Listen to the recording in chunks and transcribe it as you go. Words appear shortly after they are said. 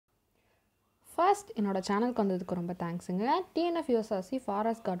First, என்னோட சேனலுக்கு வந்ததுக்கு ரொம்ப தேங்க்ஸுங்க. TNFUSRC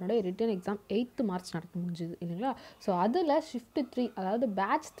ஃபாரஸ்ட் கார்டோட ரிட்டன் எக்ஸாம் 8th மார்ச் நடக்க முடிஞ்சுது இல்லைங்களா? ஸோ அதில் ஷிஃப்ட் 3 அதாவது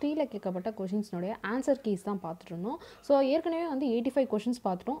பேட்ச் 3ல் கேட்கப்பட்ட கொஷின்ஸ்னுடைய ஆன்சர் கீஸ் தான் பார்த்துட்டு இருந்தோம். ஸோ ஏற்கனவே வந்து 85 கொஷின்ஸ்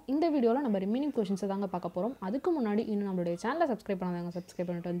பார்த்துட்டோம். இந்த வீடியோவில் நம்ம ரிமைனிங் கொஷின்ஸை தாங்க பார்க்க போகிறோம். அதுக்கு முன்னாடி இன்னும் நம்மளுடைய சேனலை சப்ஸ்கிரைப் பண்ணாதவங்க சப்ஸ்கிரைப்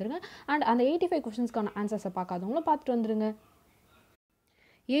பண்ணிட்டு வந்துருங்க. அண்ட் அந்த 85 கொஷின்ஸ்க்கான ஆன்சர்ஸை பார்க்காதவங்களும் பார்த்துட்டு வந்துருங்க.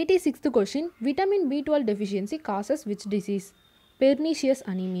 86th question, vitamin B12 deficiency causes which disease? Pernicious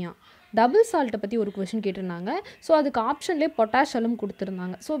anaemia. Double சால்ட்டை பற்றி ஒரு கொஷின் கேட்டிருந்தாங்க. ஸோ அதுக்கு ஆப்ஷன்லேயே பொட்டாஷ் அலும்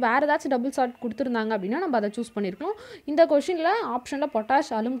கொடுத்துருந்தாங்க. ஸோ வேறு ஏதாச்சும் டபுள் சால்ட் கொடுத்துருந்தாங்க அப்படின்னா நம்ம அதை சூஸ் பண்ணியிருக்கோம். இந்த கொஷினில் ஆப்ஷனில் potash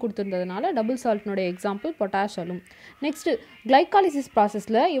அலும் கொடுத்துருந்ததுனால double சால்ட்னுடைய example potash அலும். Next glycolysis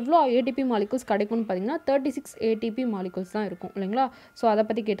ப்ராசஸில் எவ்வளோ ATP மாலிகூல்ஸ் கிடைக்கும்னு பார்த்தீங்கன்னா 36 ATP மாலிகூல்ஸ் தான் இருக்கும் இல்லைங்களா? ஸோ அதை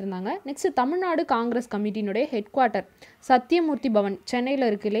பற்றி கேட்டிருந்தாங்க. Next Tamil Nadu Congress கமிட்டியினுடைய head quarter Sathyamoorthy Pawan சென்னையில்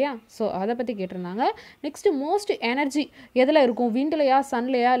இருக்குது இல்லையா? ஸோ அதை பற்றி கேட்டிருந்தாங்க. நெக்ஸ்ட்டு மோஸ்ட் எனர்ஜி எதில் இருக்கும்? விண்ட்லையா,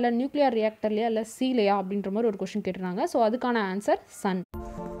 சன்லையா, இல்லை நியூக்ளியர் ரியாக்டர்லையா, இல்லை சீலையா அப்படின்ற மாதிரி ஒரு கொஸ்டின் கேட்டிருந்தாங்க. ஸோ அதுக்கான ஆன்சர் சன்.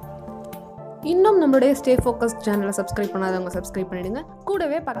 இன்னும் நம்மளுடைய ஸ்டே ஃபோக்கஸ் சேனலை சப்ஸ்கிரைப் பண்ணாதவங்க சப்ஸ்கிரைப் பண்ணிடுங்க.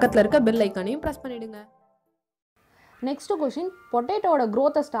 கூடவே பக்கத்தில் இருக்க பெல் ஐக்கானையும் ப்ரெஸ் பண்ணிடுங்க. நெக்ஸ்ட் கொஷின், பொட்டேட்டோட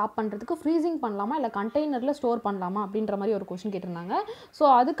க்ரோத்தை ஸ்டாப் பண்ணுறதுக்கு ஃப்ரீசிங் பண்ணலாமா இல்லை கண்டெய்னரில் ஸ்டோர் பண்ணலாமா அப்படின்ற மாதிரி ஒரு கொஷின் கேட்டிருந்தாங்க. ஸோ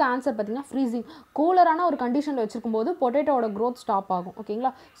அதுக்கு ஆன்சர் பார்த்தீங்கன்னா ஃப்ரீசிங். கூலரான ஒரு கண்டிஷனில் வச்சுருக்கும் போது பொட்டேட்டோட க்ரோத் ஸ்டாப் ஆகும்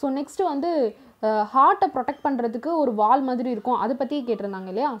ஓகேங்களா? ஸோ நெக்ஸ்ட்டு வந்து ஹார்ட்டை ப்ரொடெக்ட் பண்ணுறதுக்கு ஒரு வால் மாதிரி இருக்கும், அதை பற்றி கேட்டிருந்தாங்க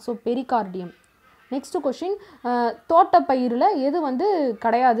இல்லையா? So pericardium. நெக்ஸ்ட் கொஷின், தோட்டப்பயிரில் எது வந்து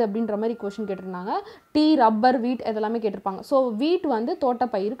கிடையாது அப்படின்ற மாதிரி கொஷின் கேட்டிருந்தாங்க. டீ, ரப்பர், வீட் இதெல்லாமே கேட்டிருப்பாங்க. ஸோ வீட் வந்து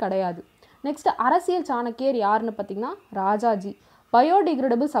தோட்டப்பயிர் கிடையாது. நெக்ஸ்ட் அரசியல் சாணக்கியர் யாருன்னு பார்த்தீங்கன்னா ராஜாஜி.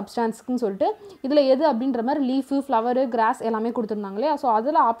 பயோடிகிரேடபிள் சப்ஸ்டான்ஸ்க்குன்னு சொல்லிட்டு இதில் எது அப்படின்ற மாதிரி லீஃபு, ஃப்ளவரு, கிராஸ் எல்லாமே கொடுத்துருந்தாங்க இல்லையா? ஸோ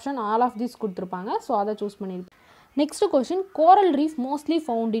அதில் ஆப்ஷன் ஆல் ஆஃப் தீஸ் கொடுத்துருப்பாங்க. ஸோ அதை சூஸ் பண்ணியிருக்கேன். Next question, coral reef mostly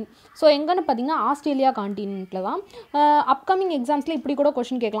found in. So எங்கன்னு பார்த்தீங்கன்னா ஆஸ்திரேலியா கான்டினென்ட்டில் தான். அப்கமிங் எக்ஸாம்ஸில் இப்படி கூட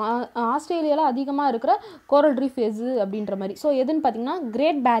கொஷின் கேட்கலாம். ஆஸ்திரேலியாவில் அதிகமாக இருக்கிற கோரல் ரீஃப் எது அப்படின்ற மாதிரி. ஸோ எதுன்னு பார்த்தீங்கன்னா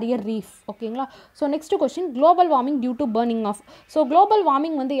கிரேட் பேரியர் ரீஃப் ஓகேங்களா? So next question, global warming due to burning of. So global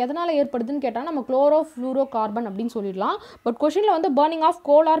warming வந்து எதனால் ஏற்படுதுன்னு கேட்டால் நம்ம குளோரோ ஃப்ளூரோ கார்பன் அப்படின்னு சொல்லிடலாம். பட் கொஷினில் வந்து burning of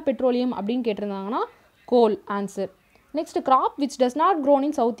goal R petroleum அப்படின்னு கேட்டிருந்தாங்கன்னா கோல் answer. Next, graph which does not grown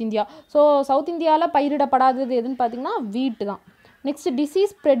in South India. So south இந்தியாவில் பயிரிடப்படாதது எதுன்னு பார்த்தீங்கன்னா வீட்டு தான். Next,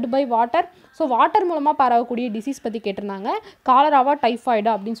 disease spread by water. So water மூலமாக பரவக்கூடிய டிசீஸ் பற்றி கேட்டிருந்தாங்க. காலராவா,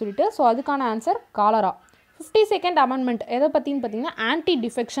 டைஃபாய்டா அப்படின்னு சொல்லிட்டு. ஸோ அதுக்கான ஆன்சர் காலரா. 52nd அமெண்ட்மெண்ட் எதை பற்றின்னு பார்த்தீங்கன்னா ஆன்டி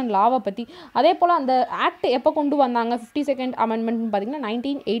டிஃபெக்ஷன் லாவை பற்றி. அதே போல் அந்த ஆக்ட் எப்போ கொண்டு வந்தாங்க 52nd அமெண்ட்மெண்ட்னு பார்த்தீங்கன்னா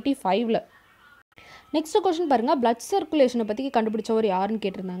 1985. நெக்ஸ்ட் கொஸ்டின் பாருங்கள், பிளட் சர்க்குலேஷனை பற்றி கண்டுபிடிச்சவர் யாருன்னு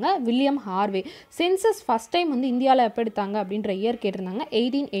கேட்டிருந்தாங்க. William Harvey. Census first time வந்து இந்தியாவில் எப்போ எடுத்தாங்க அப்படின்ற இயர் கேட்டிருந்தாங்க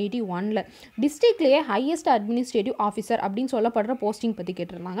 1881. டிஸ்ட்ரிக்ட்லேயே ஹையஸ்ட் அட்மினிஸ்ட்ரேட்டிவ் ஆஃபீஸர் அப்படின்னு சொல்லப்படுற போஸ்டிங் பற்றி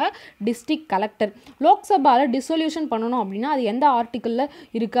கேட்டிருந்தாங்க. District collector. லோக்சபாவில் டிசொல்யூஷன் பண்ணணும் அப்படின்னா அது எந்த ஆர்டிக்கிளில்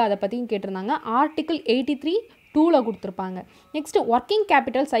இருக்குது அதை பற்றியும் கேட்டிருந்தாங்க. ஆர்டிக்கிள் 83(2) கொடுத்துருப்பாங்க. நெக்ஸ்ட், ஒர்க்கிங்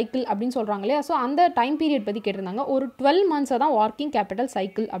கேபிட்டல் சைக்கிள் அப்படின்னு சொல்கிறாங்க இல்லையா? ஸோ அந்த டைம் பீரியட் பற்றி கேட்டிருந்தாங்க. ஒரு 12 months தான் ஒர்க்கிங் கேபிட்டல்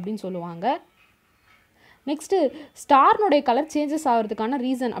சைக்கிள் அப்படின்னு சொல்லுவாங்க. நெக்ஸ்ட்டு, ஸ்டார்னுடைய கலர் சேஞ்சஸ் ஆகிறதுக்கான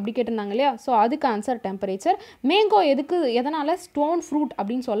ரீசன் அப்படி கேட்டிருந்தாங்க இல்லையா? ஸோ அதுக்கு ஆன்சர் டெம்பரேச்சர். மேங்கோ எதனால் ஸ்டோன் ஃப்ரூட்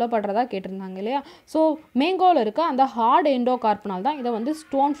அப்படின்னு சொல்லப்படுறதா கேட்டிருந்தாங்க இல்லையா? ஸோ மேங்கோவில் இருக்க அந்த ஹார்ட் எண்டோகார்ப்னால் தான் இதை வந்து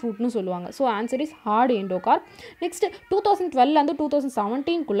ஸ்டோன் ஃப்ரூட்னு சொல்லுவாங்க. So answer is heart endocarp. Next, 2012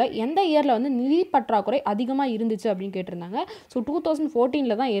 2017 எந்த இயரில் வந்து நிதி பற்றாக்குறை அதிகமாக இருந்துச்சு அப்படின்னு கேட்டிருந்தாங்க. ஸோ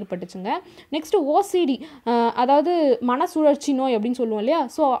 2014 தான் ஏற்பட்டுச்சுங்க. நெக்ஸ்ட், ஓசிடி அதாவது மனசுழற்சி நோய் அப்படின்னு சொல்லுவோம் இல்லையா?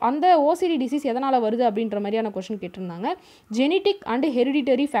 ஸோ அந்த ஓசிடி டிசீஸ் எதனால் வருது அப்படின்னு மாதிரியான क्वेश्चन கேட்டிருந்தாங்க. ஜெனடிக் அண்ட்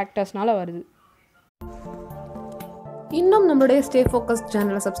ஹெரிடிட்டரி ஃபேக்டர்ஸ்னால வருது. இன்னும் நம்மளுடைய ஸ்டே ஃபோக்கஸ்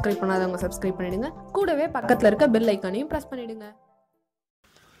சேனலை சப்ஸ்கிரைப் பண்ணாதவங்க சப்ஸ்கிரைப் பண்ணிடுங்க. கூடவே பக்கத்தில் இருக்க பெல் ஐக்கானையும் ப்ரெஸ் பண்ணிடுங்க.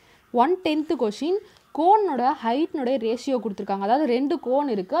 110th கொஷின், கோனோட ஹைட்னுடைய ரேஷியோ கொடுத்துருக்காங்க. அதாவது 2 கோன்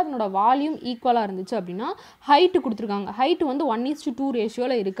இருக்குது, அதனோட வால்யூம் ஈக்குவலாக இருந்துச்சு அப்படின்னா ஹைட்டு கொடுத்துருக்காங்க. ஹைட்டு வந்து 1:2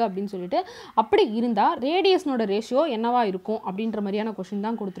 ரேஷியோவில் இருக்குது அப்படின்னு சொல்லிட்டு. அப்படி இருந்தால் ரேடியஸ்னோட ரேஷியோ என்னவா இருக்கும் அப்படின்ற மாதிரியான கொஷின்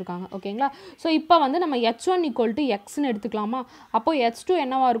தான் கொடுத்துருக்காங்க ஓகேங்களா? ஸோ இப்போ வந்து நம்ம h1 = xன்னு எடுத்துக்கலாமா? அப்போது h2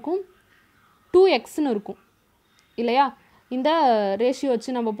 என்னவா இருக்கும்? 2xன்னு இருக்கும் இல்லையா? இந்த ரேஷியோ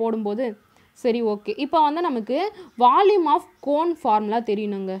வச்சு நம்ம போடும்போது சரி ஓகே. இப்போ வந்து நமக்கு volume of cone formula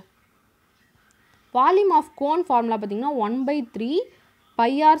தெரியணுங்க. Volume of cone formula பார்த்திங்கன்னா 1/3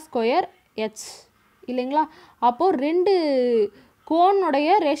 πr² h இல்லைங்களா? அப்போது 2 கோனுடைய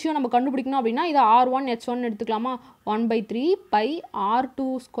ரேஷியோ நம்ம கண்டுபிடிக்கணும் அப்படின்னா இதை R1 H1 எடுத்துக்கலாமா? 1/3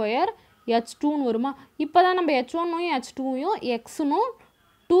 πr² h2ன்னு வருமா? இப்போ தான் நம்ம h1ஐயும் h2ஐயும் xனும்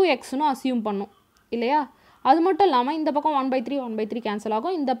 2xனும் அசியூம் பண்ணோம் இல்லையா? அது மட்டும் இல்லாமல் இந்த பக்கம் 1/3 கேன்சல்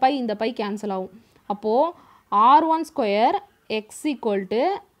ஆகும், இந்த பை கேன்சல் ஆகும். அப்போது R1² x =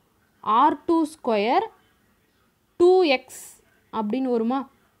 R2² 2x அப்படின்னு வருமா?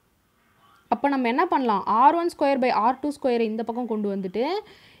 அப்போ நம்ம என்ன பண்ணலாம், r1 ஸ்கொயர் பை r2 ஸ்கொயரை இந்த பக்கம் கொண்டு வந்துட்டு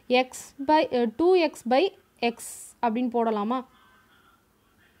x/2x பை எக்ஸ் அப்படின்னு போடலாமா?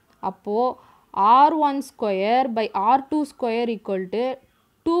 அப்போது r1 square by r2 square equal to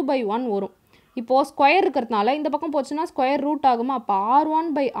 2/1 வரும். இப்போது ஸ்கொயர் இருக்கிறதுனால இந்த பக்கம் போச்சுன்னா ஸ்கொயர் ரூட் ஆகுமா? அப்போ r1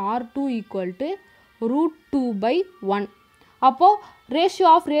 by r2 equal to √2/1. அப்போது ரேஷியோ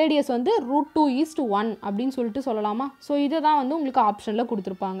ஆஃப் ரேடியஸ் வந்து √2:1 அப்படின்னு சொல்லிட்டு சொல்லலாமா? ஸோ இதை தான் வந்து உங்களுக்கு ஆப்ஷனில்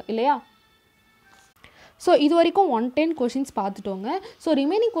கொடுத்துருப்பாங்க இல்லையா? ஸோ இது வரைக்கும் 110 கொஷின்ஸ் பார்த்துட்டோங்க. ஸோ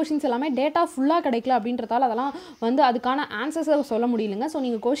ரிமைனிங் கொஷின்ஸ் எல்லாமே டேட்டா ஃபுல்லாக கிடைக்கல அப்படின்றதால அதெல்லாம் வந்து அதுக்கான ஆன்சர்ஸை சொல்ல முடியலைங்க. ஸோ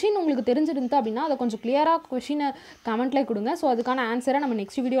நீங்கள் கொஷின் உங்களுக்கு தெரிஞ்சிருந்து அப்படின்னா அதை கொஞ்சம் கிளியராக கொஷினை கமெண்ட்லேயே கொடுங்க. ஸோ அதுக்கான ஆன்சரை நம்ம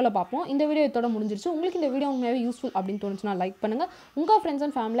நெக்ஸ்ட் வீடியோவில் பார்ப்போம். இந்த வீடியோ இதோட முடிஞ்சிருச்சு. உங்களுக்கு இந்த வீடியோ உண்மையாகவே யூஸ்ஃபுல் அப்படின்னு தோணுச்சுன்னா லைக் பண்ணுங்கள். உங்கள் ஃப்ரெண்ட்ஸ்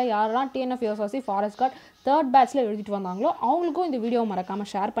அண்ட் ஃபேமிலியில் யாரெல்லாம் TNFUSRC ஃபாரஸ்ட் கார்டு 3rd பேட்ச்சில் எழுதிட்டு வந்தாங்களோ அவங்களுக்கும் இந்த வீடியோ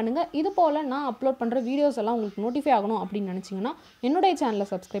மறக்காமல் ஷேர் பண்ணுங்கள். இது போல் நான் அப்லோட் பண்ணுற வீடியோஸ் எல்லாம் உங்களுக்கு நோட்டிஃபை ஆகணும் அப்படின்னு நினச்சிங்கன்னா என்னுடைய சேனலை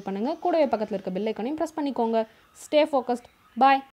சப்ஸ்கிரைப் பண்ணுங்கள். கூடவே பக்கத்தில் இருக்க பெல் ஐக்கானையும் ப்ரெஸ் பண்ணிக்கோங்க. Stay focused. Bye.